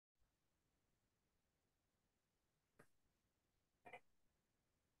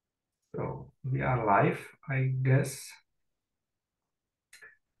We are live, I guess.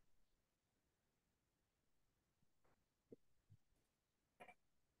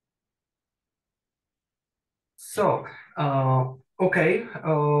 So, okay,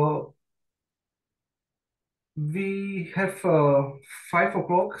 we have 5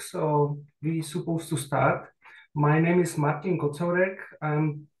 o'clock, so we supposed to start. My name is Martin Kocourek.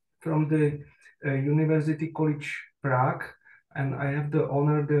 I'm from the University College Prague, and I have the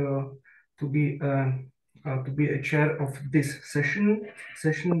honor to be a chair of this session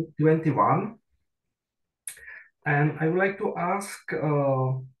 21. And I would like to ask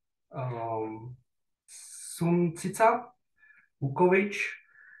Sunčica, Vuković,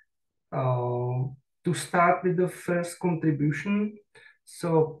 to start with the first contribution.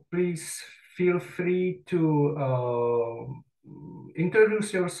 So please feel free to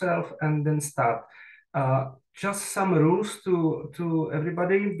introduce yourself and then start. Just some rules to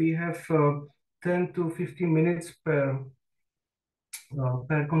everybody. We have 10 to 15 minutes per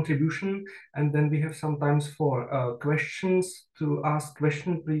contribution, and then we have some times for questions. To ask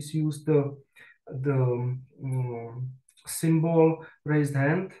question, please use the symbol raised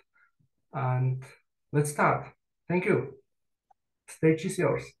hand, and let's start. Thank you. Stage is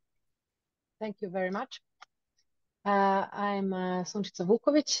yours. Thank you very much. I'm Sunčica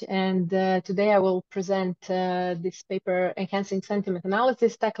Vuković, and today I will present this paper, Enhancing Sentiment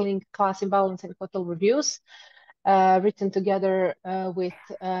Analysis, Tackling Class Imbalance in Hotel Reviews, written together with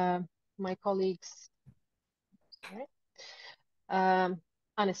my colleagues,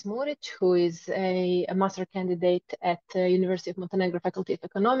 Anes Murić, who is a master candidate at the University of Montenegro Faculty of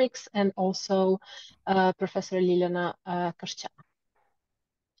Economics, and also Professor Liliana Kašćelan.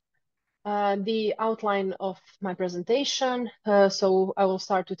 The outline of my presentation. So I will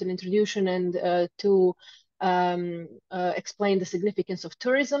start with an introduction and to explain the significance of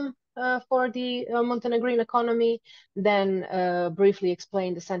tourism for the Montenegrin economy, then briefly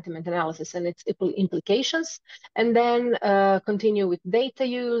explain the sentiment analysis and its implications, and then continue with data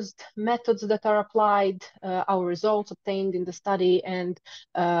used, methods that are applied, our results obtained in the study, and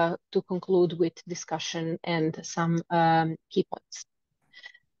to conclude with discussion and some key points.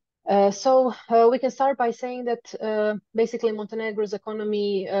 So we can start by saying that basically Montenegro's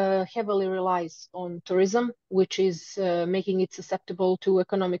economy heavily relies on tourism, which is making it susceptible to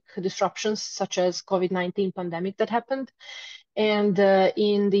economic disruptions such as COVID-19 pandemic that happened. And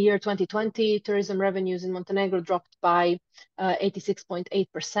in the year 2020, tourism revenues in Montenegro dropped by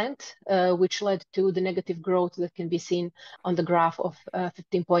 86.8%, which led to the negative growth that can be seen on the graph of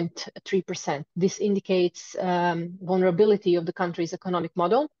 15.3%. This indicates vulnerability of the country's economic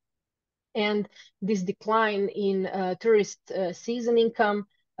model. And this decline in tourist season income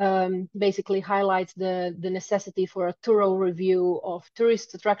basically highlights the necessity for a thorough review of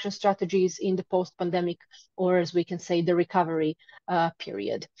tourist attraction strategies in the post-pandemic, or as we can say, the recovery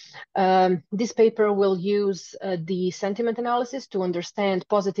period. This paper will use the sentiment analysis to understand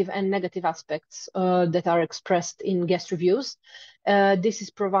positive and negative aspects that are expressed in guest reviews. This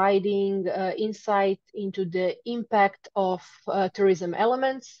is providing insight into the impact of tourism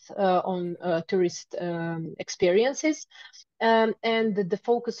elements on tourist experiences. And the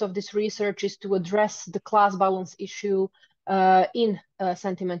focus of this research is to address the class balance issue in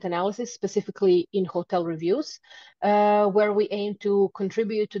sentiment analysis, specifically in hotel reviews, where we aim to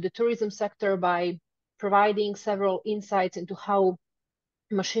contribute to the tourism sector by providing several insights into how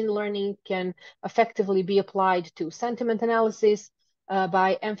machine learning can effectively be applied to sentiment analysis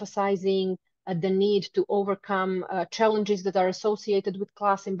by emphasizing the need to overcome challenges that are associated with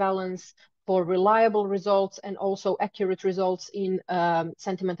class imbalance for reliable results and also accurate results in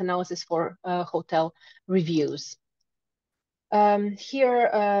sentiment analysis for hotel reviews.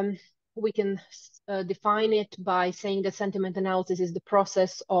 Here we can define it by saying that sentiment analysis is the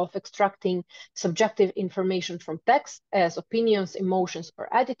process of extracting subjective information from text as opinions, emotions,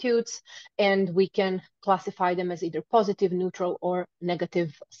 or attitudes, and we can classify them as either positive, neutral, or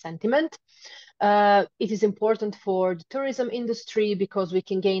negative sentiment. It is important for the tourism industry because we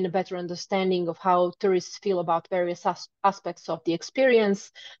can gain a better understanding of how tourists feel about various aspects of the experience,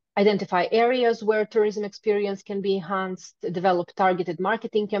 identify areas where tourism experience can be enhanced, develop targeted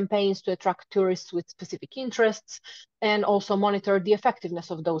marketing campaigns to attract tourists with specific interests, and also monitor the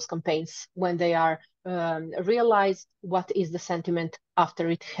effectiveness of those campaigns when they are realized, what is the sentiment after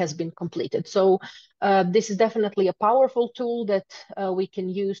it has been completed. So this is definitely a powerful tool that we can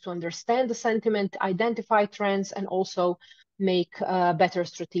use to understand the sentiment, identify trends, and also make better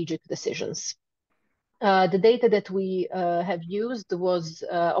strategic decisions. The data that we have used was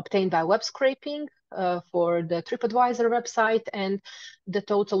obtained by web scraping for the TripAdvisor website, and the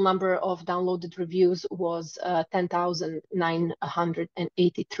total number of downloaded reviews was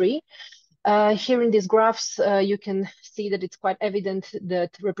 10,983. Here in these graphs, you can see that it's quite evident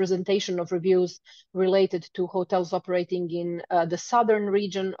that representation of reviews related to hotels operating in the southern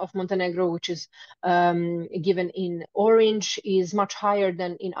region of Montenegro, which is given in orange, is much higher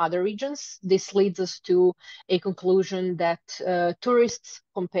than in other regions. This leads us to a conclusion that tourists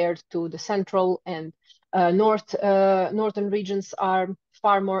compared to the central and northern regions are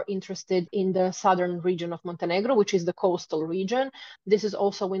far more interested in the southern region of Montenegro, which is the coastal region. This is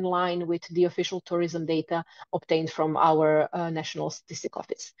also in line with the official tourism data obtained from our National Statistic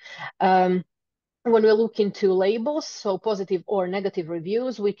Office. When we look into labels, so positive or negative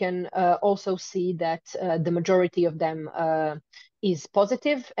reviews, we can also see that the majority of them is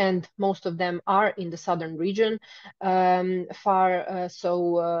positive, and most of them are in the southern region.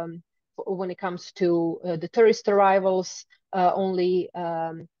 When it comes to the tourist arrivals, only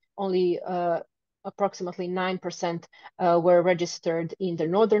approximately 9% were registered in the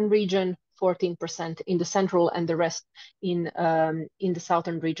northern region, 14% in the central, and the rest in the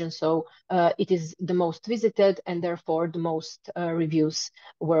southern region. So it is the most visited, and therefore the most reviews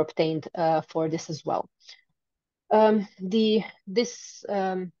were obtained for this as well. This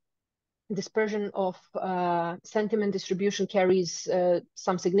dispersion of sentiment distribution carries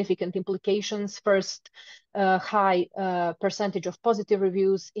some significant implications. First, high percentage of positive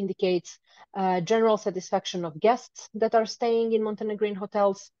reviews indicates general satisfaction of guests that are staying in Montenegrin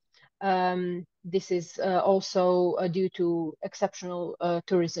hotels. This is also due to exceptional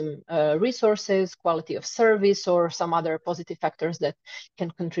tourism resources, quality of service, or some other positive factors that can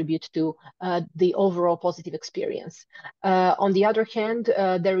contribute to the overall positive experience. On the other hand,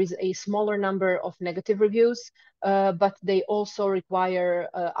 there is a smaller number of negative reviews, but they also require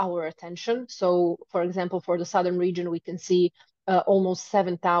our attention. So, for example, for the southern region, we can see almost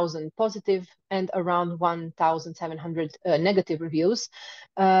 7,000 positive and around 1,700 negative reviews.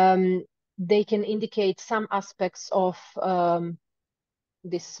 They can indicate some aspects of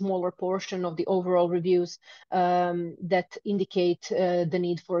this smaller portion of the overall reviews that indicate the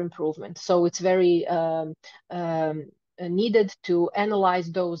need for improvement. So it's very needed to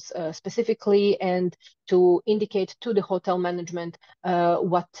analyze those specifically and to indicate to the hotel management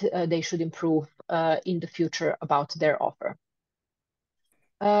what they should improve in the future about their offer.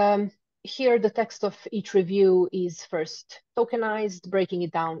 Here, the text of each review is first tokenized, breaking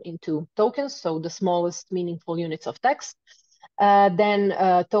it down into tokens, so the smallest meaningful units of text. Then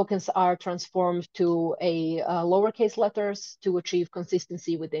tokens are transformed to a lowercase letters to achieve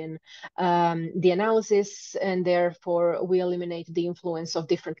consistency within the analysis, and therefore we eliminate the influence of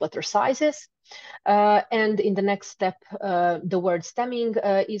different letter sizes. And in the next step, the word stemming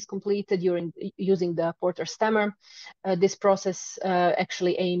is completed using the Porter stemmer. This process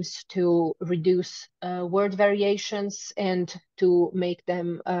actually aims to reduce word variations and to make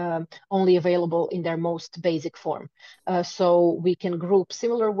them only available in their most basic form. So we can group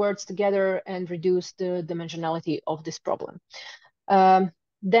similar words together and reduce the dimensionality of this problem.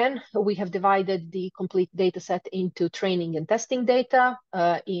 Then we have divided the complete data set into training and testing data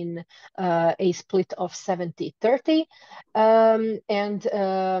in a split of 70-30, and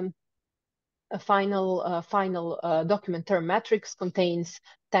a final document term matrix contains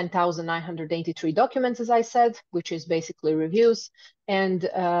 10,983 documents, as I said, which is basically reviews, and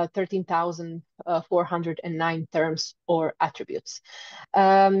 13,409 terms or attributes.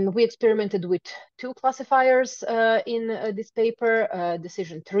 We experimented with two classifiers in this paper,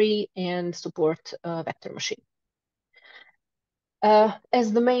 decision tree and support vector machine.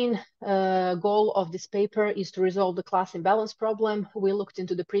 As the main goal of this paper is to resolve the class imbalance problem, we looked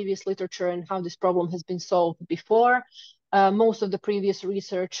into the previous literature and how this problem has been solved before. Most of the previous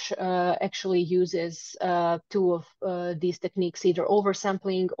research actually uses two of these techniques, either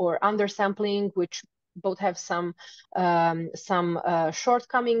oversampling or undersampling, which both have some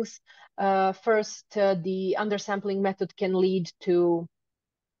shortcomings. First, the undersampling method can lead to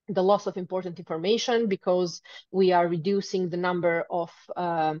the loss of important information because we are reducing the number of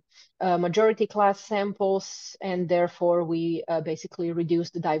majority class samples, and therefore we basically reduce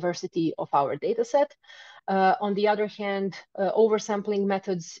the diversity of our data set. On the other hand, oversampling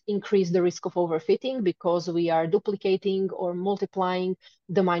methods increase the risk of overfitting because we are duplicating or multiplying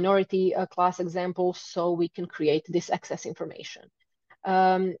the minority class examples, so we can create this excess information.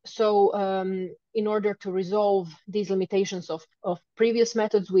 In order to resolve these limitations of previous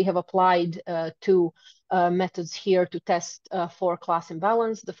methods, we have applied two methods here to test for class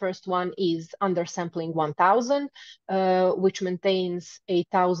imbalance. The first one is undersampling 1000, which maintains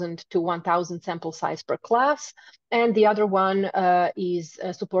 8000 to 1000 sample size per class. And the other one is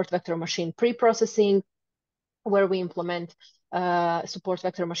support vector machine preprocessing, where we implement support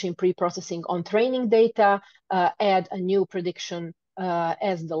vector machine preprocessing on training data, add a new prediction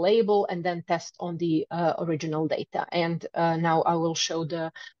as the label, and then test on the original data. And now I will show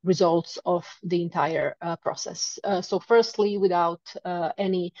the results of the entire process. So firstly, without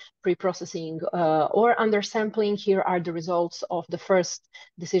any preprocessing or undersampling, here are the results of the first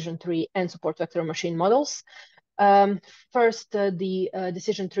decision tree and support vector machine models. First, the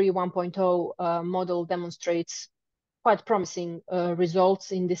decision tree 1.0 model demonstrates quite promising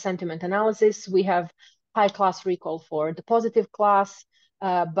results in the sentiment analysis. We have high class recall for the positive class,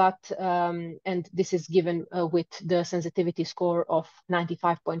 and this is given with the sensitivity score of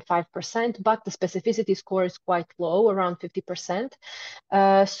 95.5%, but the specificity score is quite low, around 50%.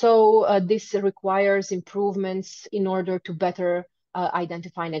 This requires improvements in order to better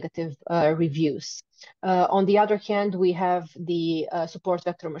identify negative reviews. On the other hand, we have the support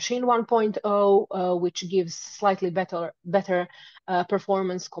vector machine 1.0, which gives slightly better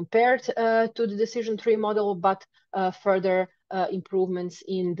performance compared to the decision tree model, but further improvements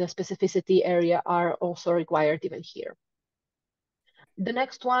in the specificity area are also required even here. The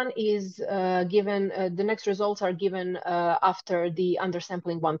next one is the next results are given after the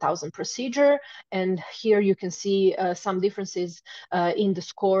undersampling 1000 procedure. And here you can see some differences in the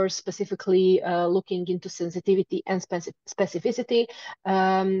scores, specifically looking into sensitivity and specificity.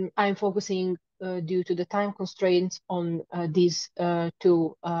 I'm focusing due to the time constraints on these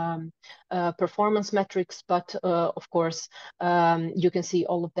two performance metrics, but of course you can see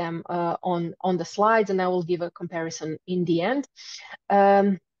all of them on the slides, and I will give a comparison in the end.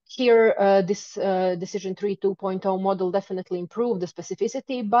 Here, this decision tree 2.0 model definitely improved the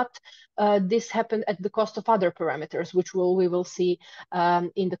specificity, but this happened at the cost of other parameters, which we will see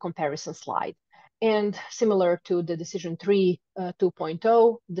in the comparison slide. And similar to the decision tree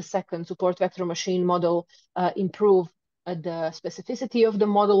 2.0, the second support vector machine model improved the specificity of the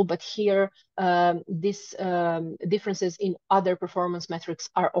model, but here these differences in other performance metrics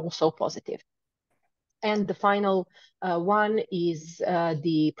are also positive. And the final one is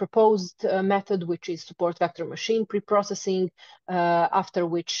the proposed method, which is support vector machine preprocessing, after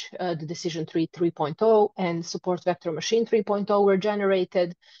which the decision tree 3.0 and support vector machine 3.0 were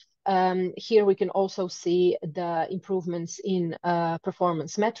generated. Here we can also see the improvements in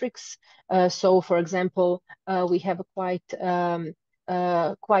performance metrics. So, for example, we have a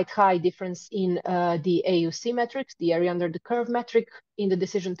quite high difference in the AUC metrics, the area under the curve metric. In the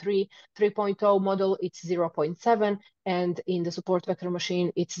decision tree 3.0 model, it's 0.7, and in the support vector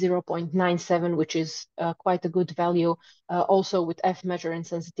machine, it's 0.97, which is quite a good value, also with F measure and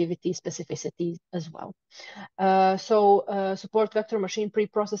sensitivity specificity as well. Support vector machine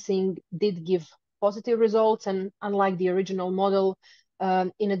preprocessing did give positive results, and unlike the original model,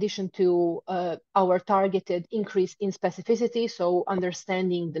 in addition to our targeted increase in specificity, so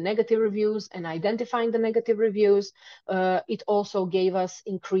understanding the negative reviews and identifying the negative reviews, it also gave us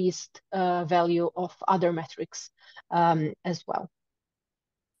increased value of other metrics as well.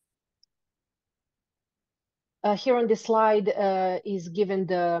 Here on this slide is given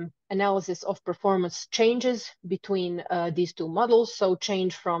the analysis of performance changes between these two models. So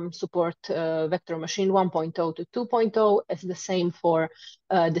change from support vector machine 1.0 to 2.0 is the same for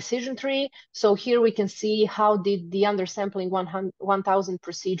decision tree. So here we can see how did the undersampling 1000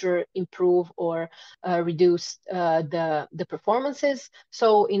 procedure improve or reduce the performances.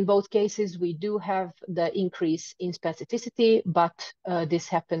 So in both cases, we do have the increase in specificity, but this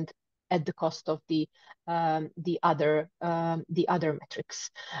happened at the cost of the other metrics.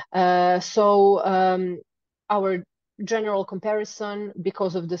 Our general comparison,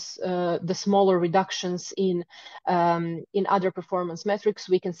 because of this, the smaller reductions in other performance metrics,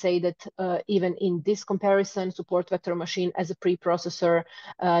 we can say that even in this comparison, support vector machine as a preprocessor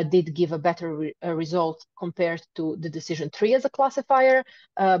did give a better result compared to the decision tree as a classifier,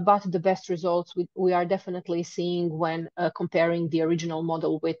 but the best results we are definitely seeing when comparing the original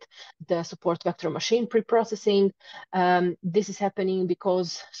model with the support vector machine preprocessing. This is happening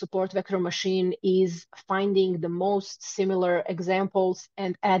because support vector machine is finding the most similar examples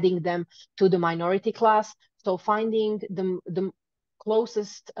and adding them to the minority class. So finding the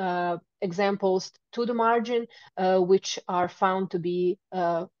closest examples to the margin, which are found to be,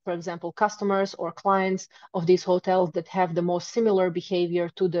 for example, customers or clients of these hotels that have the most similar behavior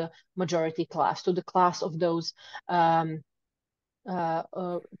to the majority class, to the class of those,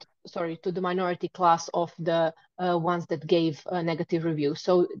 to the minority class of the ones that gave a negative review.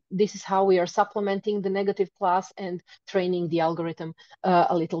 So this is how we are supplementing the negative class and training the algorithm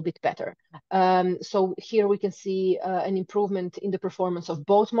a little bit better. So here we can see an improvement in the performance of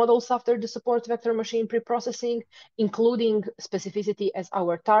both models after the support vector machine preprocessing, including specificity as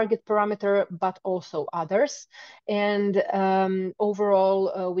our target parameter, but also others. And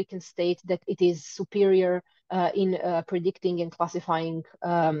overall, we can state that it is superior in predicting and classifying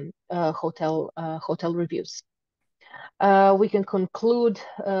hotel reviews. We can conclude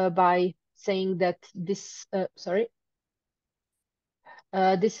by saying that this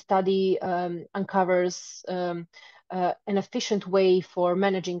this study uncovers an efficient way for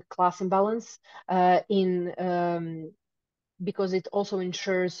managing class imbalance because it also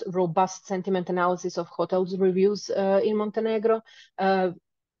ensures robust sentiment analysis of hotels reviews in Montenegro,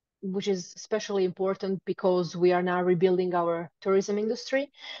 which is especially important because we are now rebuilding our tourism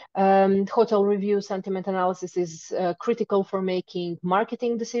industry. Hotel review sentiment analysis is critical for making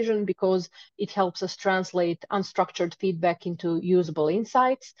marketing decisions because it helps us translate unstructured feedback into usable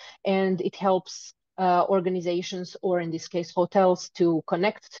insights, and it helps organizations, or in this case hotels, to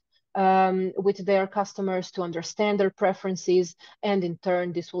connect with their customers, to understand their preferences, and in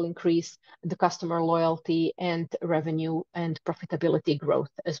turn this will increase the customer loyalty and revenue and profitability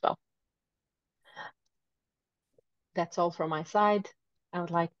growth as well. That's all from my side. I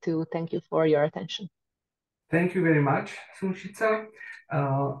would like to thank you for your attention. Thank you very much, Sunčica.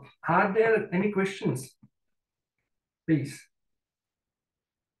 Are there any questions? Please.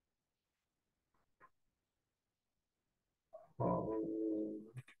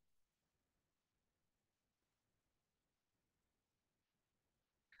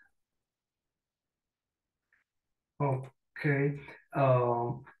 Okay,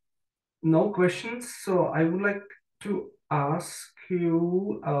 no questions. So I would like to ask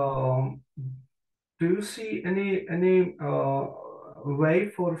you, do you see any way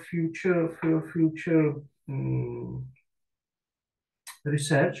for future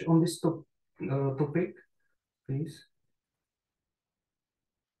research on this topic, please?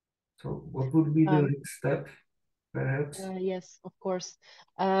 So what would be the next step? Perhaps. Yes, of course.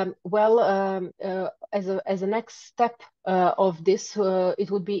 As a next step of this, it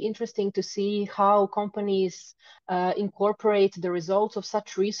would be interesting to see how companies incorporate the results of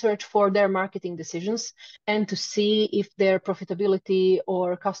such research for their marketing decisions, and to see if their profitability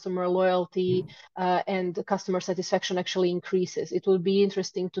or customer loyalty and customer satisfaction actually increases. It will be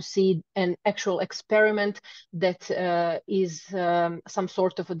interesting to see an actual experiment that is some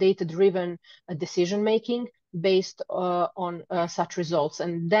sort of a data-driven decision making based on such results,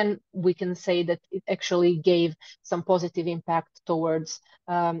 and then we can say that it actually gave some positive impact towards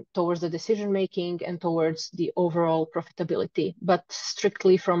the decision making and towards the overall profitability. But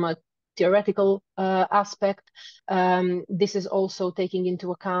strictly from a theoretical aspect, this is also taking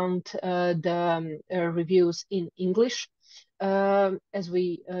into account the reviews in English. As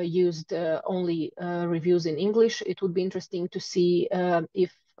we used only reviews in English, it would be interesting to see if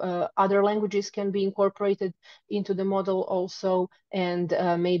other languages can be incorporated into the model also, and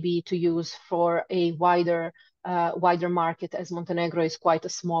maybe to use for a wider market, as Montenegro is quite a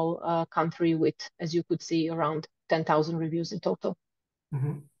small country with, as you could see, around 10,000 reviews in total.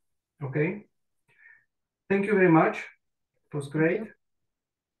 Mm-hmm. Okay. Thank you very much. It was great.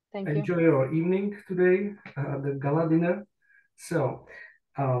 Thank you. Enjoy your evening today, the gala dinner. So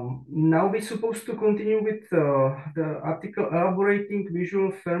now we're supposed to continue with the article elaborating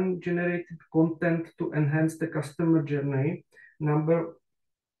visual firm-generated content to enhance the customer journey, number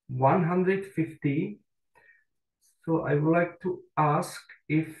 150. So I would like to ask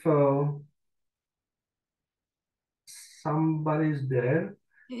if somebody is there.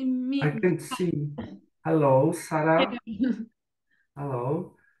 Me. I can see. Hello, Sara.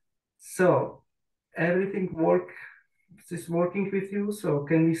 Hello. So everything is working with you, so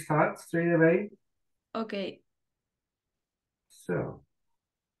can we start straight away? Okay. So.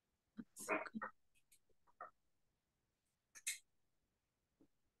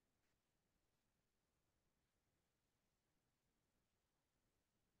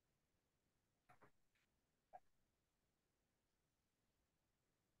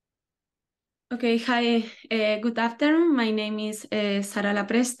 Okay, hi, good afternoon. My name is Sara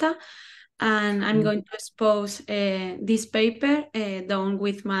LaPresta, and I'm going to expose this paper done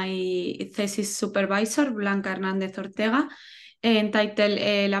with my thesis supervisor, Blanca Hernández-Ortega, entitled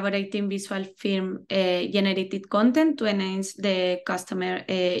Elaborating Visual Film Generated Content to Enhance the Customer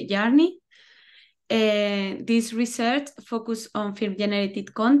Journey. This research focused on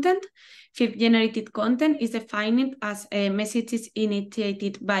film-generated content. Film-generated content is defined as messages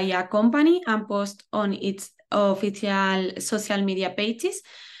initiated by a company and posted on its official social media pages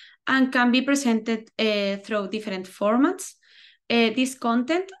and can be presented through different formats. This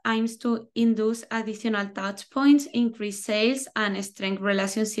content aims to induce additional touch points, increase sales, and strengthen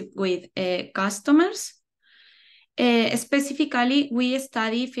relationship with customers. Specifically, we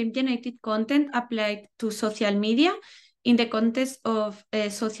study film-generated content applied to social media. In the context of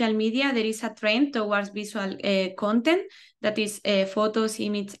social media, there is a trend towards visual content, that is photos,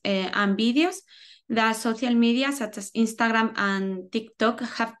 images, and videos. The social media, such as Instagram and TikTok,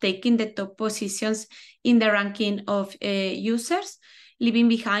 have taken the top positions in the ranking of users, leaving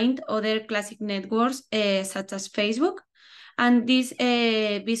behind other classic networks such as Facebook. And these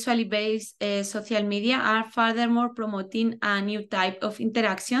visually based social media are furthermore promoting a new type of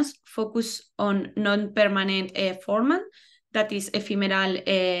interactions focused on non-permanent format, that is ephemeral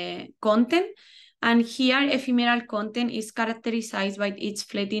content. And here, ephemeral content is characterized by its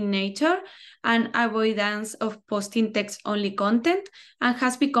fleeting nature and avoidance of posting text-only content, and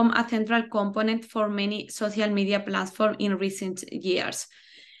has become a central component for many social media platforms in recent years.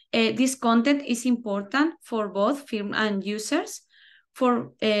 This content is important for both film and users.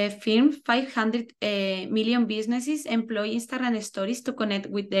 For film, 500 million businesses employ Instagram stories to connect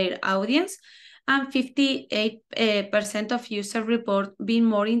with their audience, and 58% of users report being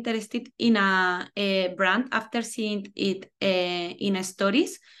more interested in a brand after seeing it in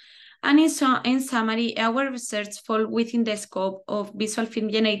stories. And in summary, our research falls within the scope of visual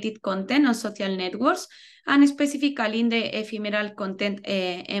film-generated content on social networks, and specifically in the ephemeral content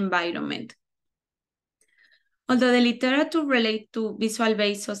environment. Although the literature related to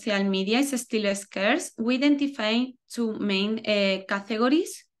visual-based social media is still scarce, we identify two main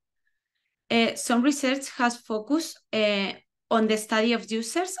categories. Some research has focused on the study of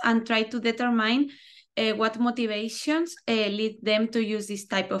users and tried to determine what motivations lead them to use this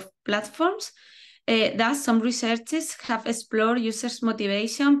type of platforms. Thus, some researchers have explored users'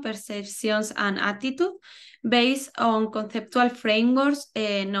 motivation, perceptions, and attitude based on conceptual frameworks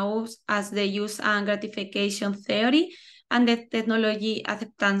known as the use and gratification theory and the technology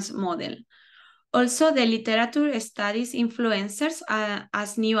acceptance model. Also, the literature studies influencers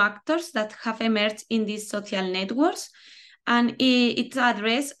as new actors that have emerged in these social networks, and it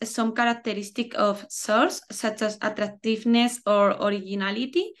addresses some characteristics of source, such as attractiveness or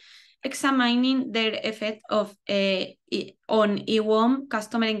originality, examining their effect on EWOM,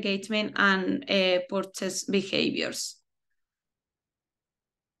 customer engagement, and purchase behaviors.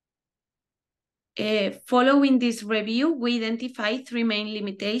 Following this review, we identify three main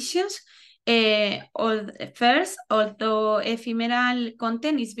limitations. First, although ephemeral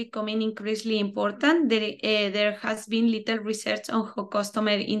content is becoming increasingly important, there has been little research on how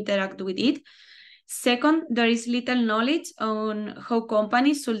customers interact with it. Second, there is little knowledge on how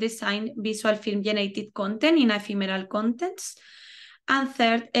companies should design visual film-generated content in ephemeral contents. And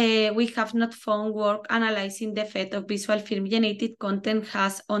third, we have not found work analyzing the effect of visual film-generated content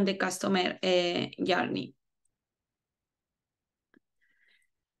has on the customer journey.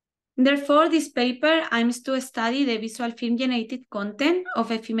 Therefore, this paper aims to study the visual film-generated content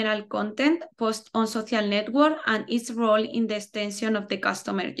of ephemeral content posted on social network and its role in the extension of the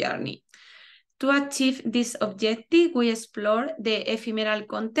customer journey. To achieve this objective, we explore the ephemeral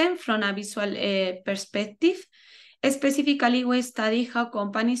content from a visual perspective. Specifically, we study how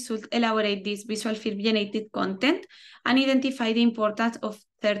companies should elaborate this visual film-generated content and identify the importance of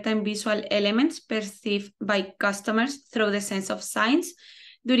certain visual elements perceived by customers through the sense of signs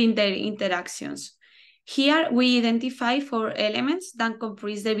during their interactions. Here, we identify 4 elements that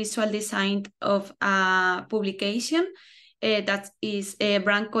comprise the visual design of a publication. That is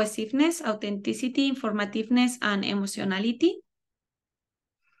brand cohesiveness, authenticity, informativeness, and emotionality.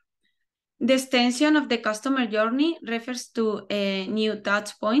 The extension of the customer journey refers to a new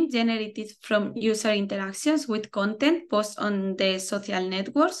touch point generated from user interactions with content posted on the social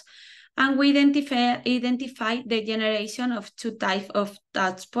networks. And we identify the generation of 2 types of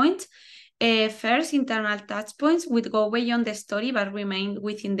touch points. First, internal touch points which go beyond the story but remain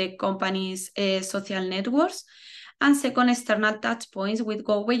within the company's social networks. And second, external touch points which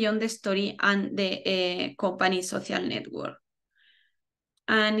go beyond the story and the company social network.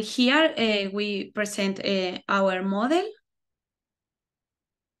 And here we present our model.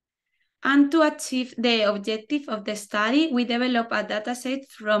 And to achieve the objective of the study, we develop a dataset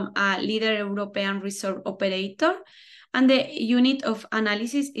from a leader European resort operator And the unit of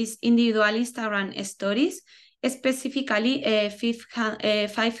analysis is individual Instagram stories, specifically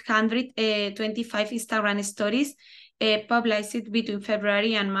 525 Instagram stories published between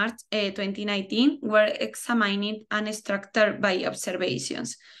February and March 2019 were examined and structured by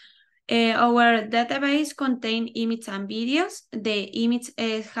observations. Our database contains images and videos. The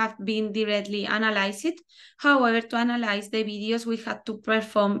images have been directly analyzed. However, to analyze the videos, we had to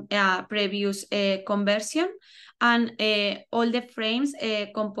perform a previous conversion, and all the frames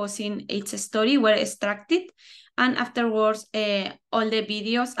composing each story were extracted. And afterwards, all the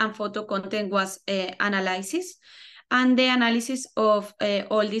videos and photo content was analyzed. And the analysis of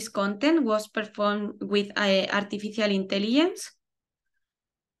all this content was performed with artificial intelligence.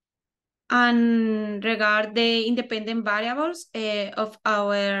 And regard the independent variables of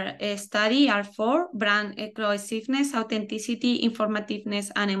our study are 4: brand cohesiveness, authenticity, informativeness,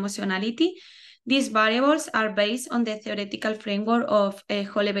 and emotionality. These variables are based on the theoretical framework of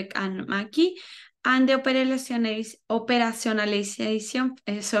Holebeck and Mackey, and the operationalization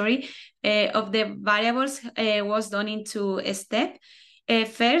of the variables was done in 2 steps.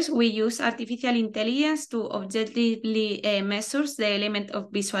 First, we use artificial intelligence to objectively measure the element of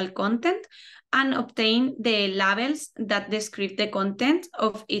visual content and obtain the labels that describe the content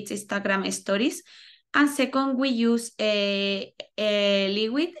of each Instagram stories. And second, we use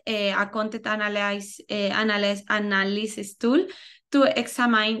Liquid, a content analysis tool, to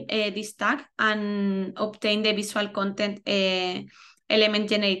examine this tag and obtain the visual content element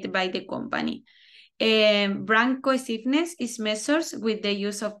generated by the company. Brand cohesiveness is measured with the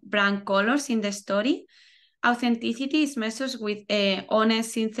use of brand colors in the story. Authenticity is measured with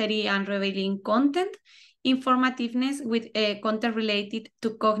honest, sincere, and revealing content. Informativeness with content related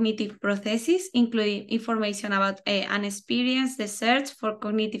to cognitive processes, including information about an experience, the search for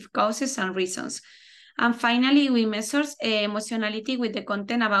cognitive causes and reasons. And finally, we measure emotionality with the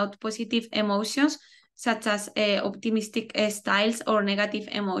content about positive emotions, such as optimistic styles, or negative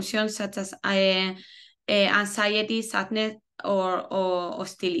emotions, such as anxiety, sadness, or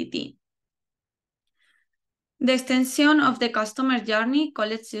hostility. The extension of the customer journey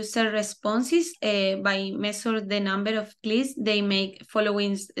collects user responses by measuring the number of clicks they make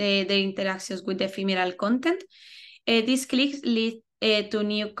following their interactions with the ephemeral content. These clicks lead to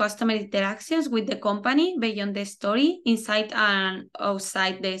new customer interactions with the company beyond the story, inside and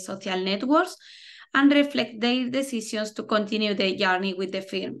outside the social networks, and reflect their decisions to continue the journey with the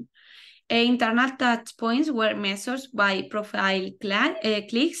firm. Internal touch points were measured by profile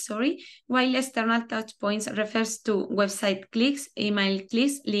clicks, while external touch points refers to website clicks, email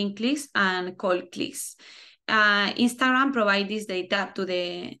clicks, link clicks, and call clicks. Instagram provides this data to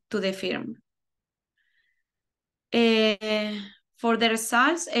the firm. For the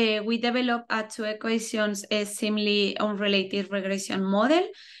results, we developed a 2 equations seemingly unrelated regression model.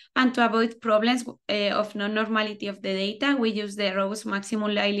 And to avoid problems of non-normality of the data, we use the robust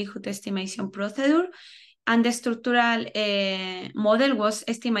maximum likelihood estimation procedure, and the structural model was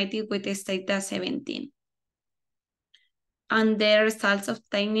estimated with Stata 17. And the results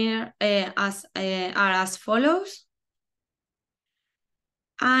obtained are as follows.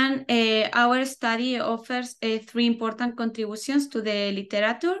 And our study offers 3 important contributions to the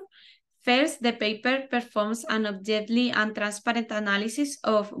literature. First, the paper performs an objectively and transparent analysis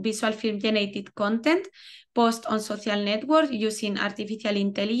of visual film-generated content posted on social networks using artificial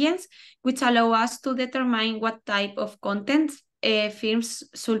intelligence, which allow us to determine what type of content films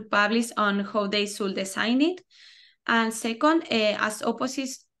should publish and how they should design it. And second, as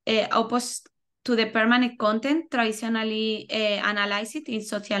opposite to the permanent content traditionally analyzed in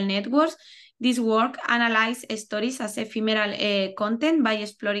social networks, this work analyzes stories as ephemeral content by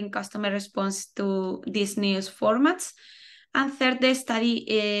exploring customer response to these news formats. And third, the study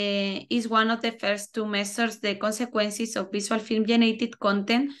is one of the first to measure the consequences of visual film-generated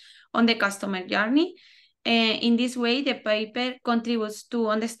content on the customer journey. In this way, the paper contributes to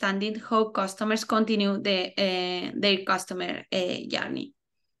understanding how customers continue their customer journey.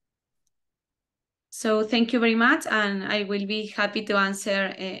 So thank you very much, and I will be happy to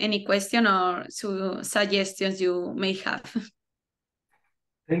answer any question or suggestions you may have.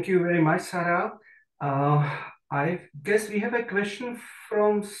 Thank you very much, Sara. I guess we have a question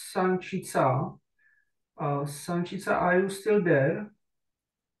from Sunčica. Sunčica, are you still there?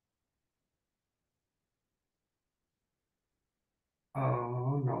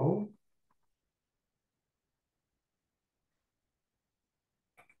 No.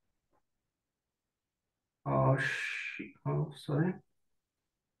 Sorry.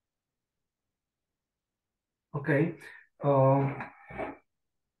 Okay.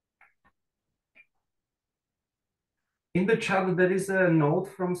 in the chat, there is a note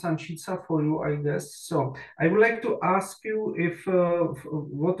from Sunčica for you, I guess. So I would like to ask you if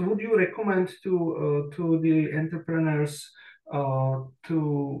what would you recommend to the entrepreneurs to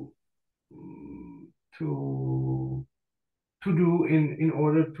do in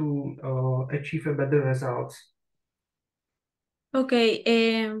order to achieve a better results? Okay,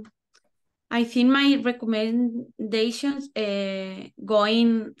 I think my recommendations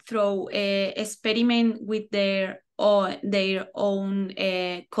going through experiment with their own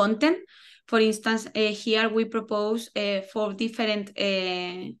content. For instance, here we propose 4 different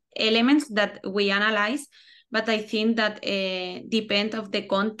elements that we analyze, but I think that depend of the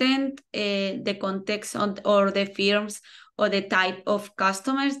content, the context or the firms or the type of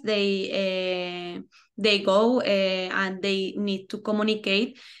customers they go and they need to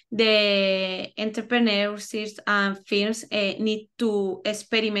communicate. The entrepreneurs and firms need to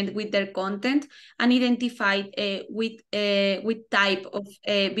experiment with their content and identify which type of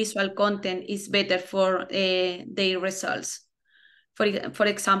visual content is better for their results. For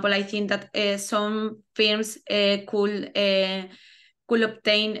example, I think that some firms could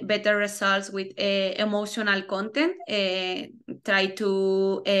obtain better results with emotional content, try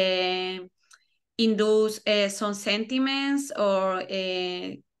to induce some sentiments or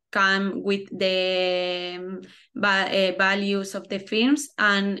come with the values of the films,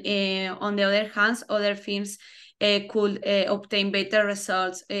 and on the other hand, other films could obtain better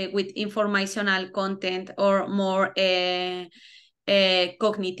results with informational content or more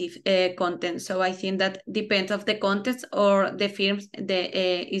cognitive content. So I think that depends of the context or the films that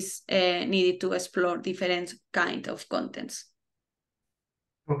is needed to explore different kind of contents.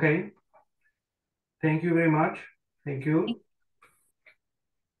 Okay. Thank you very much. Thank you.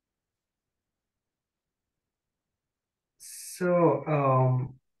 So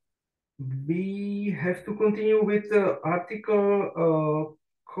we have to continue with the article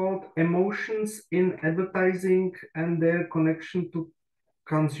called Emotions in Advertising and Their Connection to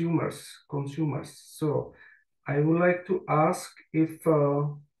Consumers. So I would like to ask if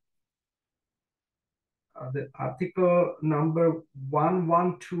the article number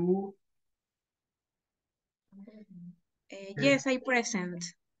 112. Yes, I present.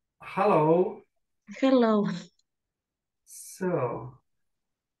 Hello. Hello. So,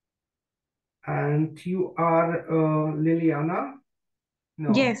 and you are Liliana?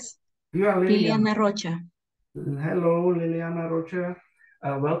 No. Yes. You are Liliana. Liliana Rocha. Hello, Liliana Rocha.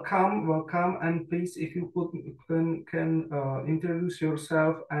 Welcome, and please, if you can introduce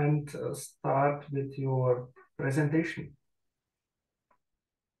yourself and start with your presentation.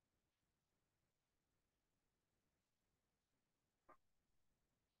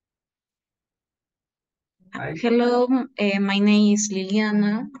 Hello, my name is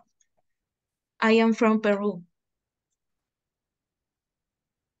Liliana. I am from Peru.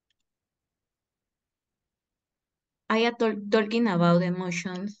 I am talking about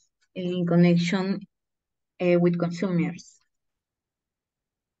emotions in connection with consumers.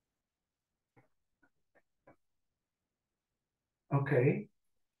 Okay.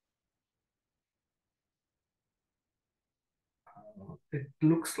 It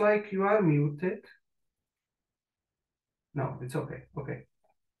looks like you are muted. No, it's okay. Okay.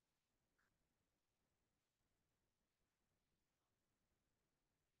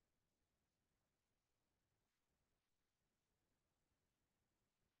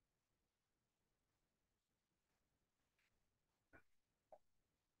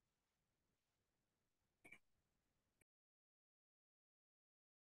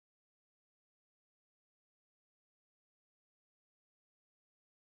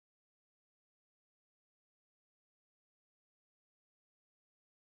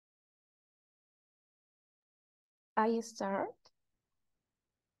 I start.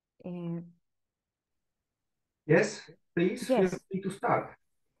 Yes, please feel Yes. free to start.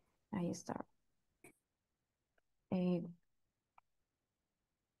 I start.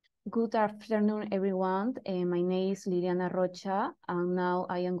 Good afternoon, everyone. My name is Liliana Rocha, and now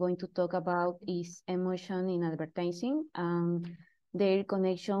I am going to talk about is emotion in advertising and their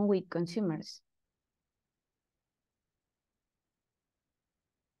connection with consumers.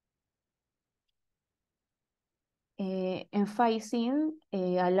 Emphasizing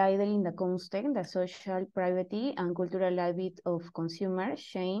a leader in the context, the social, privacy, and cultural habit of consumer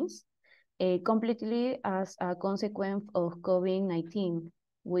chains, completely as a consequence of COVID-19,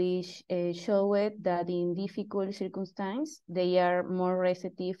 which showed that in difficult circumstances, they are more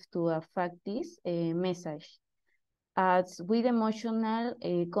receptive to a factious message. As with emotional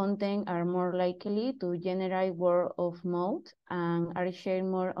content are more likely to generate word of mouth and are shared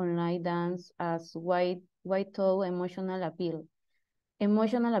more online than as White-Toe emotional appeal.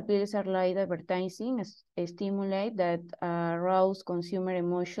 Emotional appeals are like advertising stimulate that arouse consumer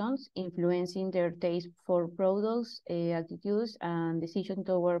emotions, influencing their taste for products, attitudes, and decision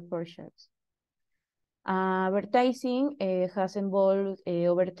toward purchase. Advertising has evolved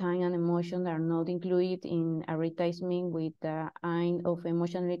over time, and emotions are not included in advertising with the aim of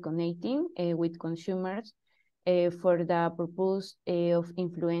emotionally connecting with consumers for the purpose of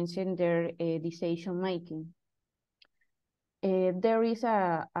influencing their decision making. There is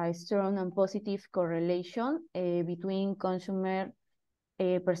a strong and positive correlation between consumer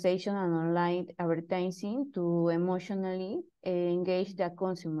perception and online advertising to emotionally engage the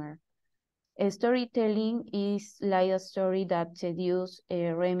consumer. Storytelling is like a story that seduces,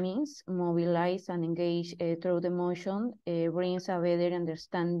 remins, mobilize, and engage through the emotion, brings a better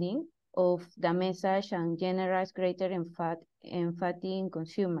understanding of the message and generates greater empathy in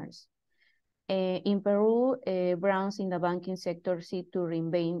consumers. In Peru, brands in the banking sector seek to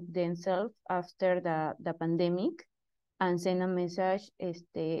reinvent themselves after the pandemic and send a message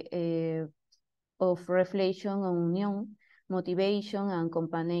of reflection on union, motivation, and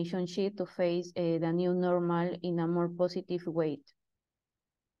companionship to face the new normal in a more positive way.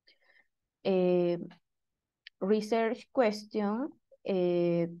 Research question,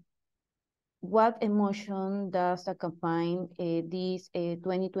 what emotion does accompany this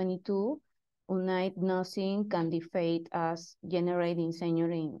 2022 Unite Nothing can defeat as generating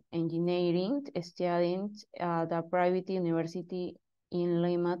senior engineering students at the private university in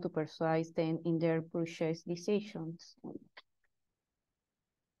Lima to persuade them in their purchase decisions.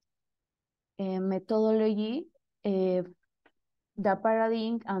 Methodology, the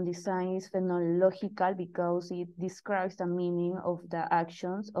paradigm and design is phenomenological because it describes the meaning of the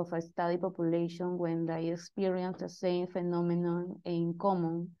actions of a study population when they experience the same phenomenon in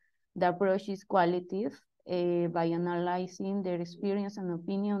common. The approach is qualitative by analyzing their experience and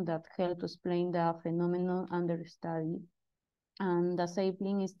opinion that help to explain the phenomenon under study. And the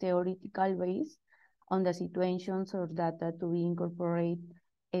sampling is theoretical based on the situations or data to be incorporated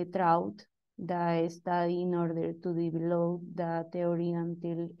throughout the study in order to develop the theory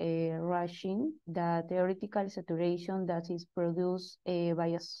until rushing the theoretical saturation that is produced by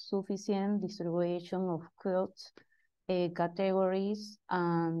a sufficient distribution of codes, categories,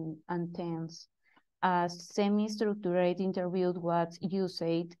 and themes. A semi-structured interview what you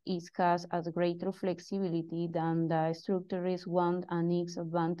said has a greater flexibility than the structured one and its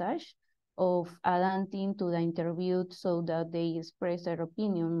advantage of adapting to the interviewed so that they express their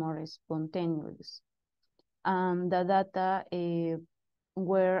opinion more spontaneously. The data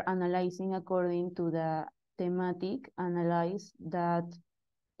were analyzing according to the thematic analysis that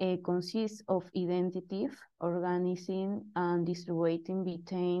consists of identity, organizing, and distributing the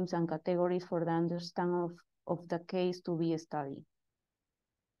themes and categories for the understanding of the case to be studied.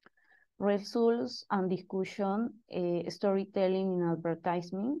 Results and discussion, storytelling in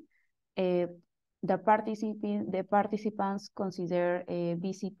advertising. The participants consider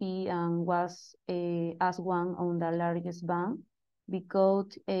BCP and was as one on the largest band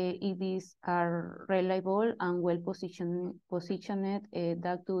because it is reliable and well positioned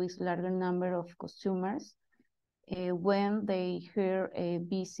that to its larger number of consumers. When they hear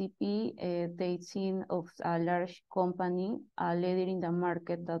BCP, they think of a large company, a leader in the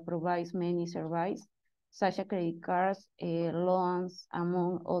market that provides many services, such as credit cards, loans,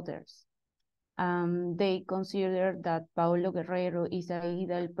 among others. They consider that Paulo Guerrero is a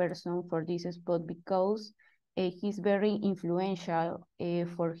ideal person for this spot because he's very influential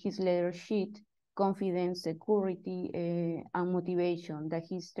for his leadership, confidence, security, and motivation that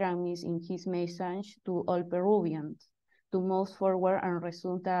he transmits in his message to all Peruvians to move forward and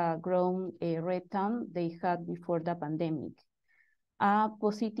resume the growth return they had before the pandemic. A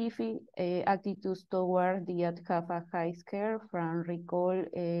positive attitude toward the have a high scale from recall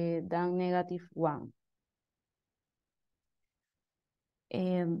than negative one.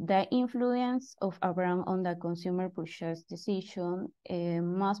 The influence of a brand on the consumer purchase decision,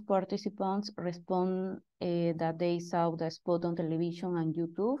 most participants respond that they saw the spot on television and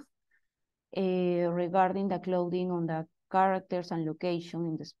YouTube regarding the clothing on the characters and location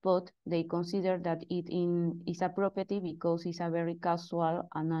in the spot. They consider that it is appropriate because it's a very casual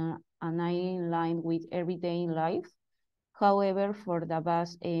and in line with everyday life. However, for the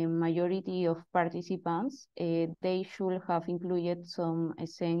vast majority of participants, they should have included some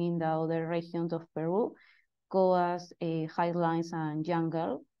scene in the other regions of Peru, Coas, Highlands, and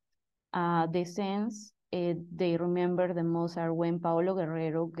Jungle. The scenes they remember the most are when Paolo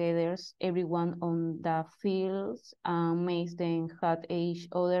Guerrero gathers everyone on the fields and makes them hug each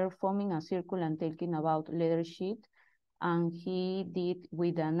other, forming a circle and talking about leadership. And he did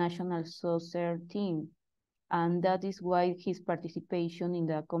with the national soccer team. And that is why his participation in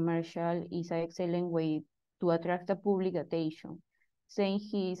the commercial is an excellent way to attract the public attention, saying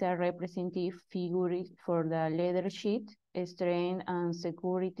he is a representative figure for the leadership, strength, and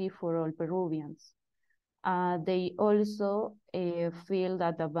security for all Peruvians. They also feel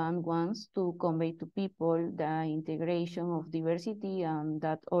that the band wants to convey to people the integration of diversity and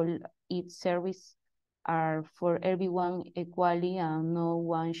that all its services are for everyone equally and no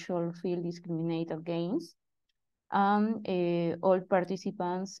one should feel discriminated against. And all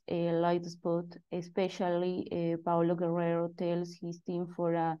participants like the spot, especially Paolo Guerrero tells his team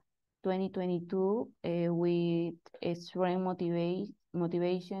for 2022 with strong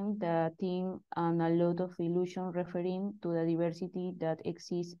motivation, the team, and a lot of illusion referring to the diversity that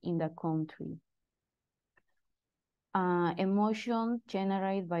exists in the country. Emotion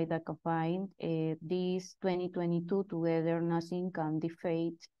generated by the campaign, this 2022 together, nothing can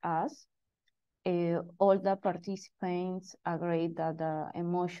defeat us. All the participants agree that the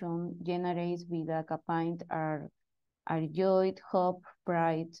emotion generated with the campaign are joy, hope,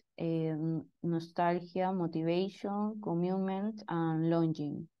 pride, nostalgia, motivation, commitment, and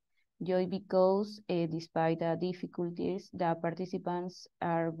longing. Joy because despite the difficulties the participants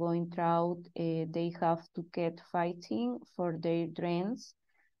are going through, they have to keep fighting for their dreams.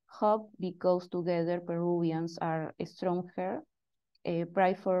 Hope because together Peruvians are stronger.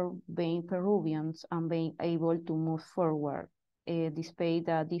 Pride for being Peruvians and being able to move forward despite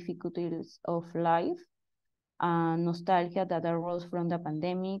the difficulties of life, nostalgia that arose from the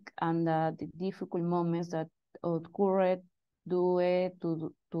pandemic and the difficult moments that occurred due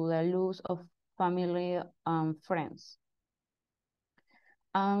to the loss of family and friends.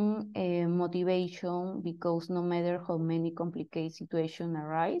 And motivation because no matter how many complicated situations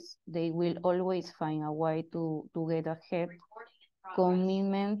arise, they will always find a way to get ahead.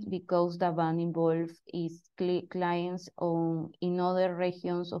 Commitment because the band involved is clients in other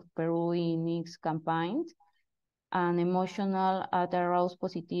regions of Peru in its campaigns, and emotional at arouse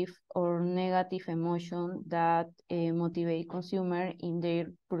positive or negative emotion that motivate consumer in their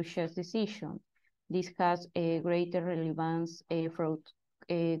purchase decision. This has a greater relevance for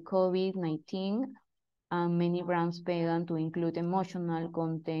COVID-19, and many brands began to include emotional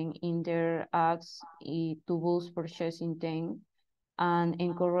content in their ads to boost purchase intent and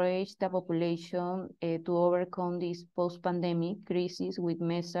encourage the population to overcome this post-pandemic crisis with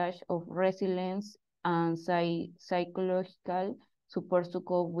message of resilience and psychological support to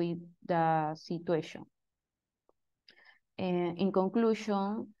cope with the situation. In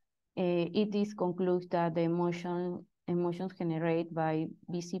conclusion, it is concluded that the emotions generated by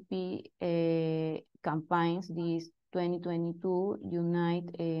BCP campaigns this 2022 unite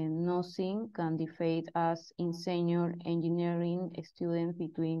nothing can defeat us in senior engineering students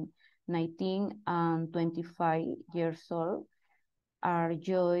between 19 and 25 years old. Are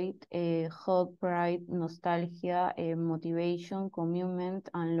joy, hope, pride, nostalgia, motivation, commitment,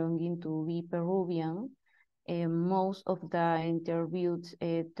 and longing to be Peruvian. Most of the interviews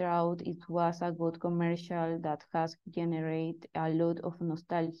throughout it was a good commercial that has generated a lot of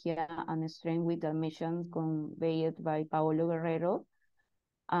nostalgia and strength with the mission conveyed by Paolo Guerrero.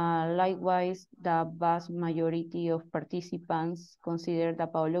 Likewise, the vast majority of participants consider the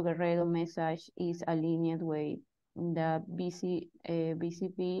Paolo Guerrero message is aligned with the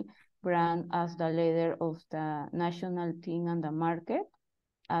BCP brand as the leader of the national team and the market,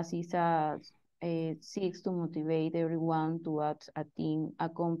 as it seeks to motivate everyone to act a team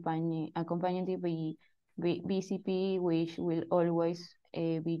accompanied by BCP, which will always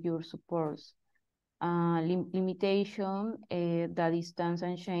be your support. Limitation, the distance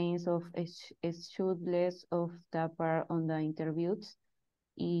and change of shoulders of the part on the interviews,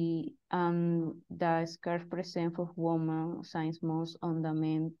 and the scarce presence of women, since most of the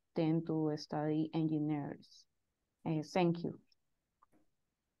men tend to study engineers. Thank you.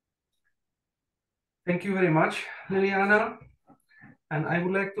 Thank you very much, Liliana. And I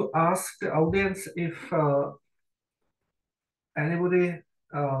would like to ask the audience if anybody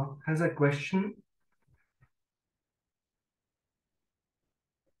has a question.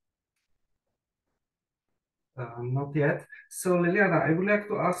 Not yet. So Liliana, I would like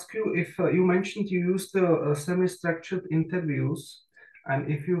to ask you if you mentioned you used semi-structured interviews, and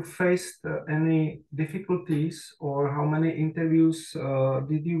if you faced any difficulties, or how many interviews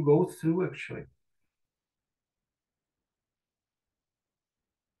did you go through actually?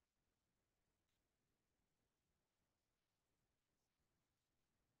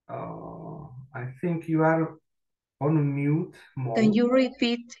 I think you are on mute mode. Can you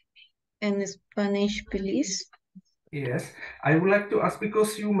repeat in Spanish, please? Yes, I would like to ask,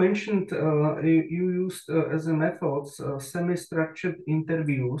 because you mentioned you used as a method semi-structured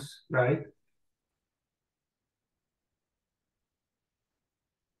interviews, right?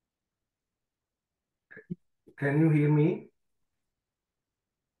 Can you hear me?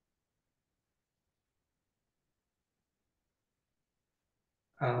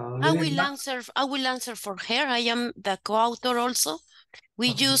 I will answer for her. I am the co-author also. We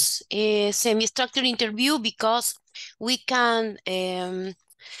use a semi-structured interview because we can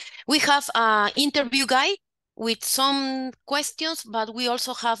we have an interview guide with some questions, but we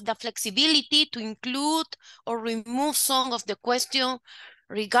also have the flexibility to include or remove some of the question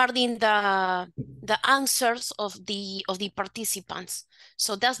regarding the answers of the participants.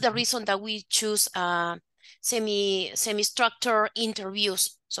 So that's the reason that we choose semi-structured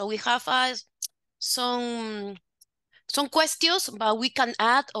interviews. So we have some questions, but we can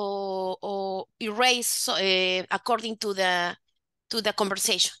add or erase according to the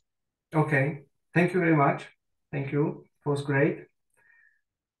conversation. Okay, thank you very much. Thank you. It was great.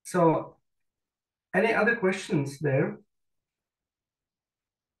 So, any other questions there?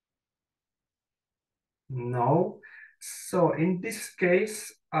 No. So in this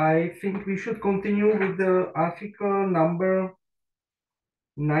case, I think we should continue with the article number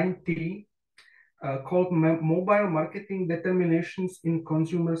 90, called Mobile Marketing Determinations in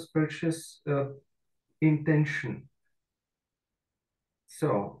Consumers' Purchase Intention.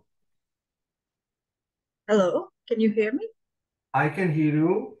 So. Hello, can you hear me? I can hear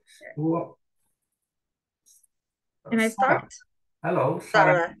you. Can I start? Hello,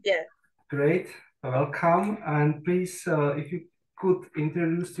 Sara. Yeah. Great, welcome. And please, if you could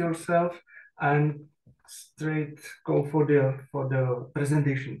introduce yourself and straight go for the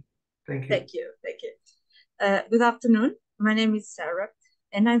presentation. Thank you. Thank you. Thank you. Good afternoon. My name is Sara,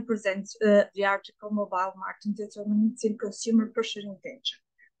 and I present the article Mobile Marketing Determinants in Consumer Purchase Intention,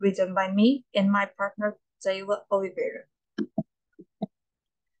 written by me and my partner, Zaila Oliveira.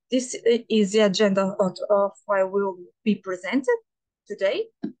 This is the agenda of what will be presented today.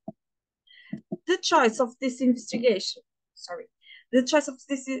 The choice of this investigation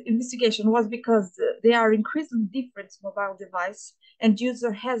was because they are increasingly different mobile device and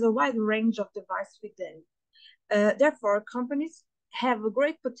user has a wide range of devices with them. Therefore, companies have a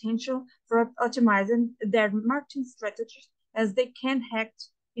great potential for optimizing their marketing strategies, as they can act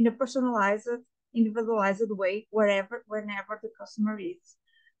in a personalized, individualized way whenever the customer is.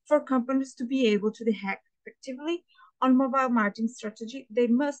 For companies to be able to act effectively on mobile marketing strategy, they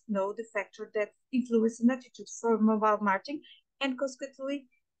must know the factors that influence an attitude for mobile marketing and consequently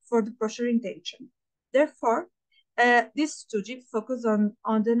for the purchase intention. Therefore, this study focuses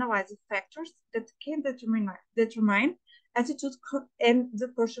on the analyzing factors that can determine attitude and the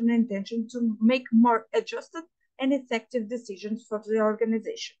purchase intention to make more adjusted and effective decisions for the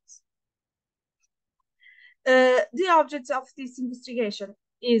organizations. The object of this investigation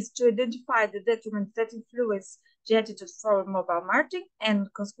is to identify the determinants that influence the attitude for mobile marketing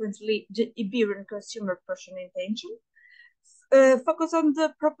and consequently the Iberian consumer purchase intention. Focus on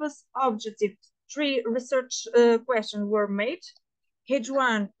the purpose objective. 3 research questions were made.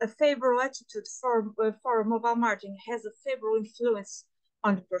 H1, a favorable attitude for mobile marketing has a favorable influence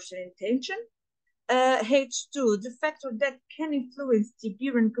on the purchase intention. H2, the factor that can influence the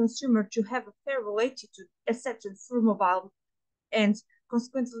Iberian consumer to have a favorable attitude accepted through mobile and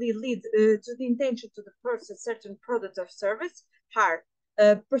consequently lead to the intention to purchase a certain product or service are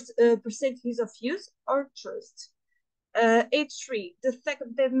perceived ease of use or trust. H3, the factor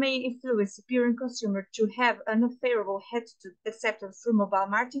that may influence the Iberian consumer to have an unfavorable attitude accepted through mobile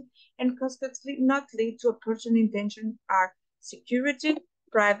marketing and consequently not lead to a purchase intention are security,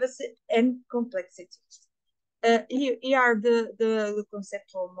 privacy, and complexity. Here are the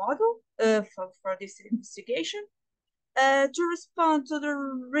conceptual model for this investigation. To respond to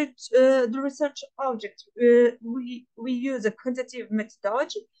the research object, we use a quantitative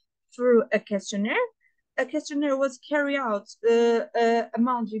methodology through a questionnaire. A questionnaire was carried out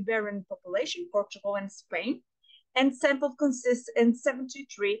among the Iberian population, Portugal and Spain, and sample consists in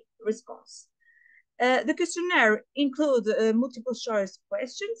 73 responses. The questionnaire includes multiple choice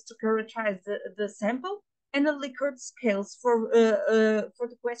questions to characterize the sample and a Likert scales for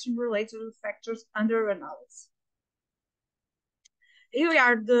the question related to factors under analysis. Here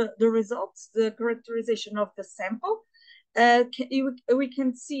are the results, the characterization of the sample. We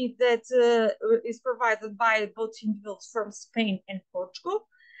can see that is provided by both individuals from Spain and Portugal.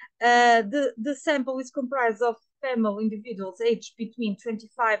 The sample is comprised of female individuals aged between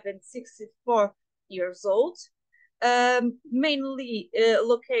 25 and 64 years old, mainly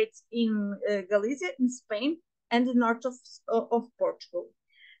located in Galicia, in Spain, and the north of Portugal.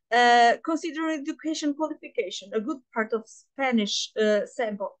 Considering education qualification, a good part of Spanish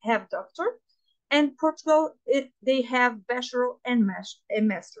sample have doctor, and Portugal, they have bachelor and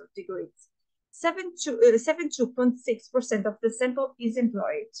master degrees. 72.6% of the sample is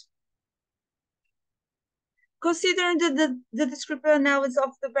employed. Considering the descriptive analysis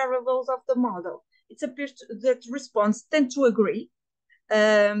of the variables of the model, it appears that response tend to agree.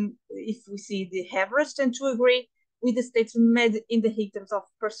 If we see the average, tend to agree with the statement made in the items of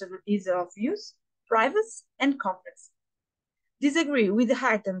personal ease of use, privacy, and complex. Disagree with the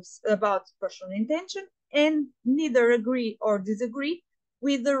items about personal intention, and neither agree or disagree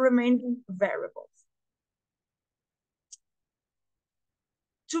with the remaining variables.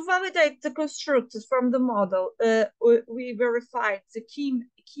 To validate the constructs from the model, we verified the key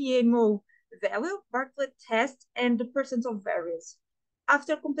MO value, Bartlett test, and the percent of variance.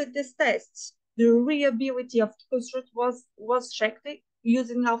 After completing these tests, the reliability of the construct was checked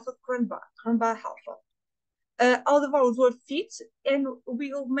using alpha Cronbach alpha. All the values were fit, and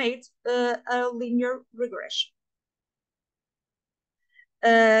we made a linear regression.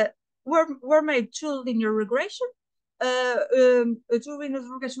 Were made two linear regression. Two linear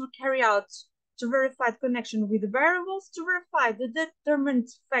regression were carried out to verify the connection with the variables. To verify the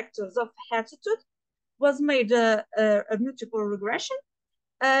determinant factors of attitude was made a multiple regression.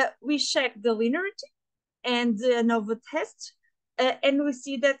 We checked the linearity and the ANOVA test, and we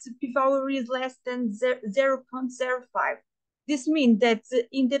see that the p-value is less than 0.05. This means that the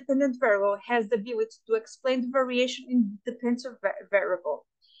independent variable has the ability to explain the variation in the dependent variable.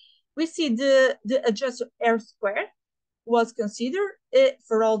 We see the adjusted R square was considered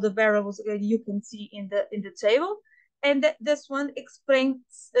for all the variables that you can see in the table, and this one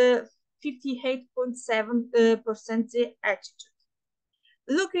explains 58.7% the attitude.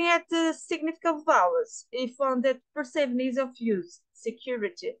 Looking at the significant values, we found that perceived ease of use,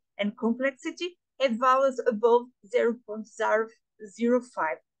 security, and complexity had values above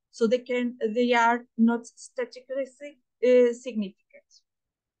 0.005, so they are not statistically significant.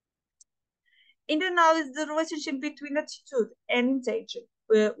 In the analysis, the relationship between attitude and intention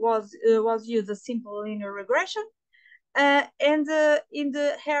was used a simple linear regression, and in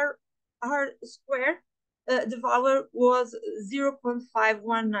the R square, the value was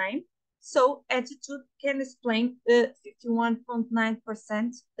 0.519, so attitude can explain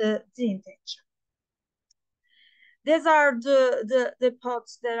 51.9% the intention. These are the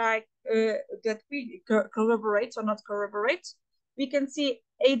parts that that we corroborate or not corroborate. We can see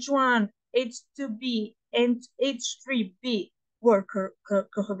H1, H2B, and H3B were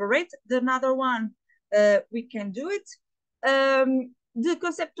corroborate. Another one, we can do it. The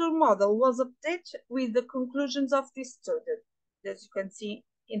conceptual model was updated with the conclusions of this study, as you can see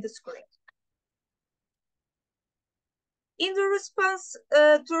in the screen. In the response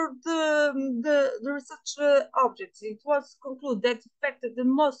to the research objects, it was concluded that the fact that the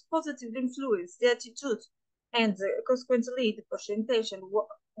most positive influence, the attitude, and consequently the presentation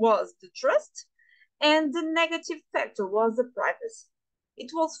was the trust, and the negative factor was the privacy.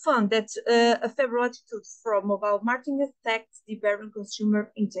 It was found that a favorable attitude from mobile marketing affects the Iberian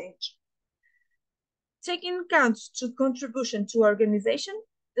consumer intention. Taking account to contribution to organization,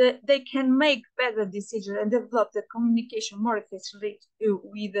 they can make better decisions and develop the communication more efficiently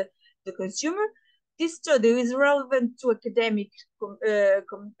with the consumer. This study is relevant to academic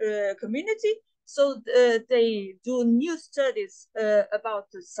community, so they do new studies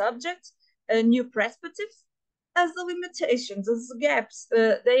about the subject, new perspectives. As the limitations, as the gaps,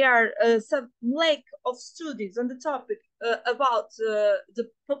 they are some lack of studies on the topic about the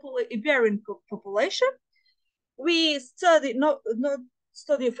Iberian population. We studied not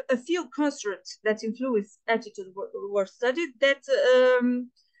study a few constructs that influence attitude were studied. That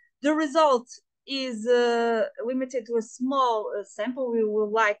the result is limited to a small sample. We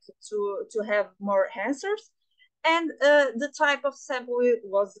would like to have more answers. And the type of sample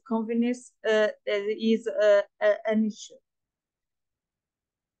was convenience is an issue.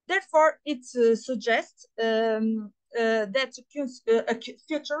 Therefore, it suggests that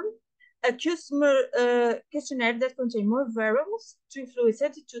a customer questionnaire that contains more variables to influence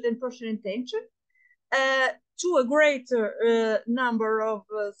attitude and personal intention to a greater number of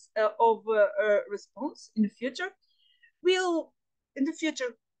response in the future will, in the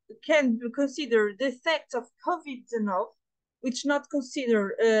future, can consider the effect of COVID-19, which not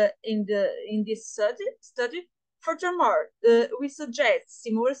considered in this study. Furthermore, we suggest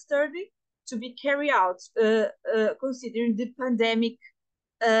similar study to be carried out considering the pandemic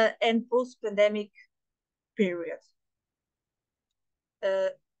and post-pandemic period.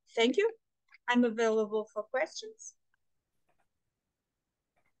 Thank you. I'm available for questions.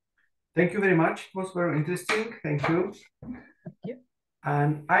 Thank you very much. It was very interesting. Thank you. Thank you.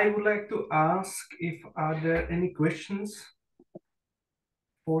 And I would like to ask if are there any questions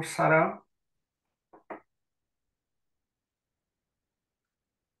for Sara?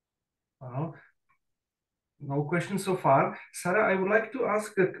 No questions so far. Sara, I would like to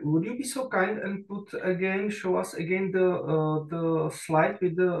ask, would you be so kind and show us again the slide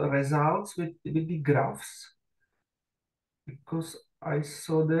with the results with the graphs? Because I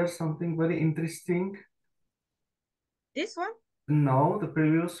saw there something very interesting. This one? No, the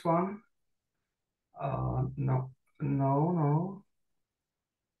previous one. No.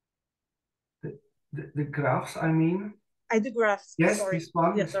 The graphs, I mean. The graphs. Yes, sorry. this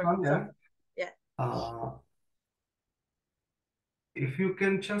one, yeah, this sorry, one, yeah. sorry. Yeah. If you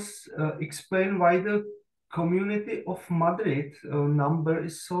can just explain why the community of Madrid number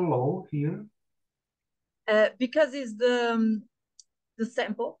is so low here. Because it's the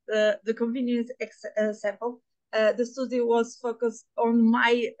sample, the convenience sample. The study was focused on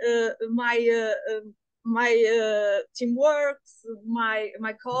my teamwork,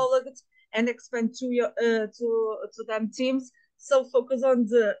 my colleagues, and expand to them teams. So focus on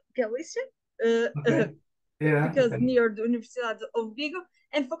the Galicia, Okay. Yeah, because okay. near the Universidade of Vigo,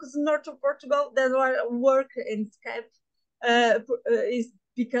 and focus on north of Portugal. That I work in Skype is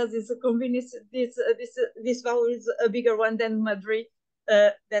because it's a convenience. This value is a bigger one than Madrid.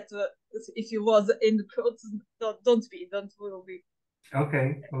 That if you was in the quotes, don't will be.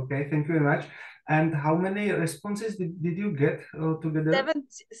 Okay, thank you very much. And how many responses did you get together?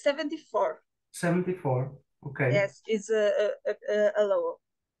 74. 74. Okay. Yes, it's a lower.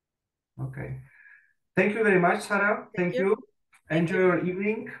 Okay. Thank you very much, Sara. Thank you. Enjoy your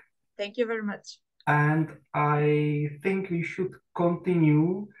evening. Thank you very much. And I think we should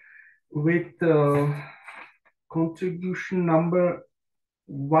continue with contribution number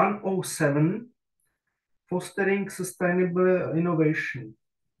 107, fostering sustainable innovation.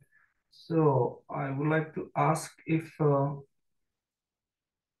 So I would like to ask if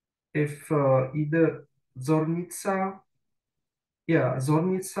either Zornitsa,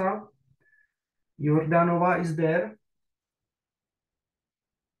 Yordanova is there.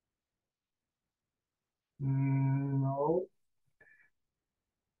 No.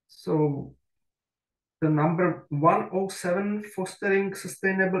 So the number 107, fostering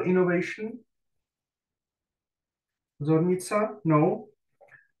sustainable innovation. Zornitsa, no.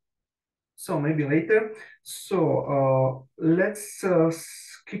 So maybe later. So let's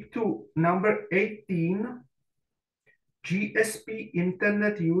skip to number 18. GSP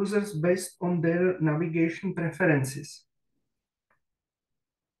internet users based on their navigation preferences.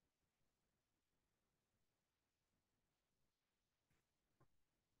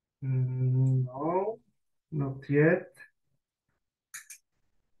 No, not yet.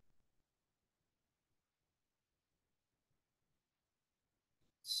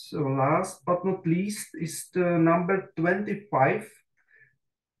 So last but not least is the number 25,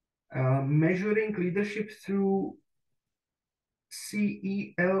 measuring leadership through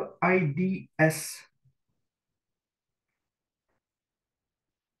CELID-S.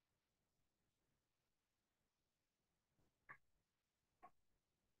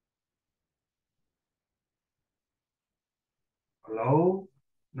 Hello?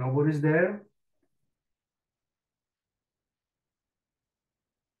 Nobody's there?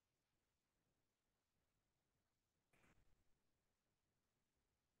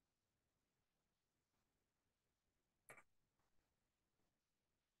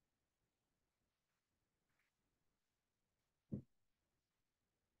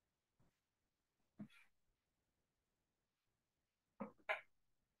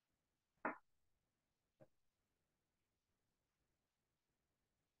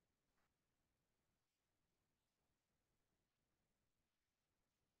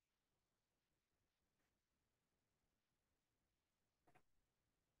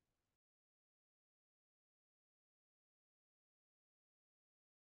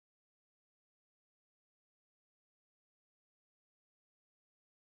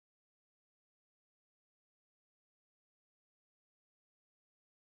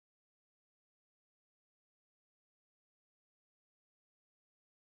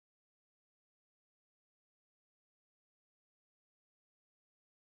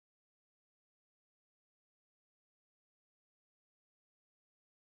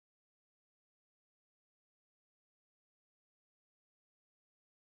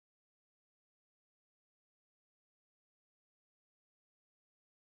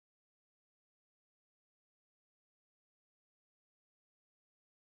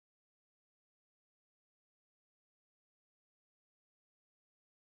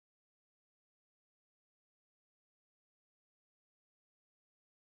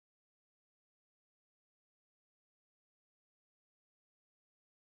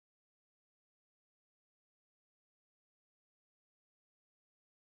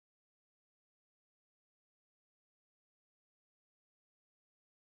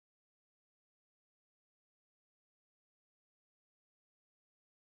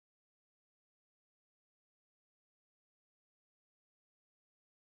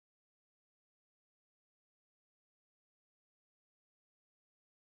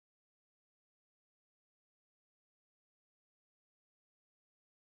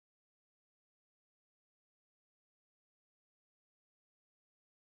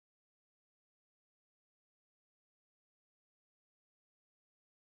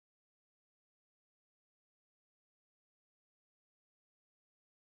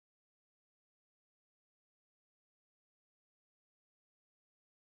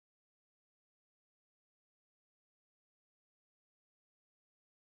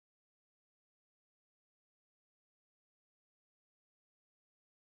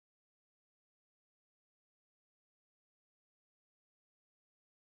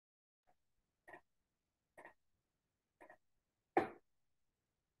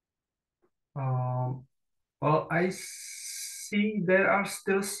 Well, I see there are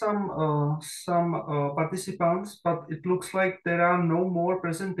still some participants, but it looks like there are no more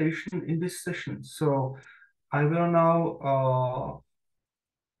presentation in this session. So I will now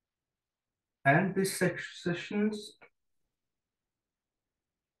end this sessions.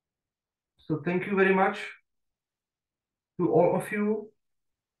 So thank you very much to all of you.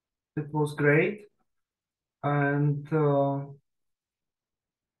 It was great. And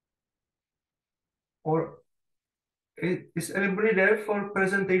is everybody there for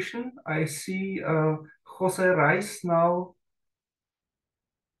presentation? I see Jose Rice now.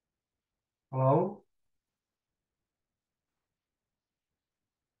 Hello.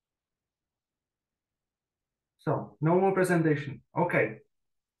 So no more presentation. Okay.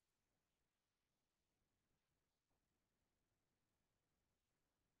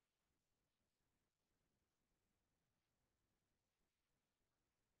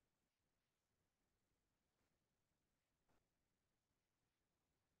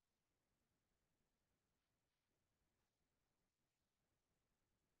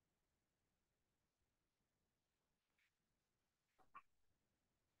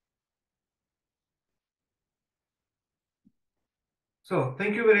 So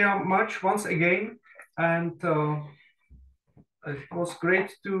thank you very much once again, and it was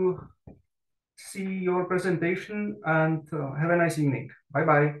great to see your presentation, and have a nice evening.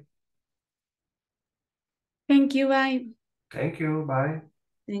 Bye-bye. Thank you, bye. Thank you, bye.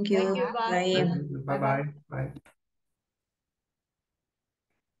 Thank you. Thank you, bye. Bye. Bye-bye. Bye.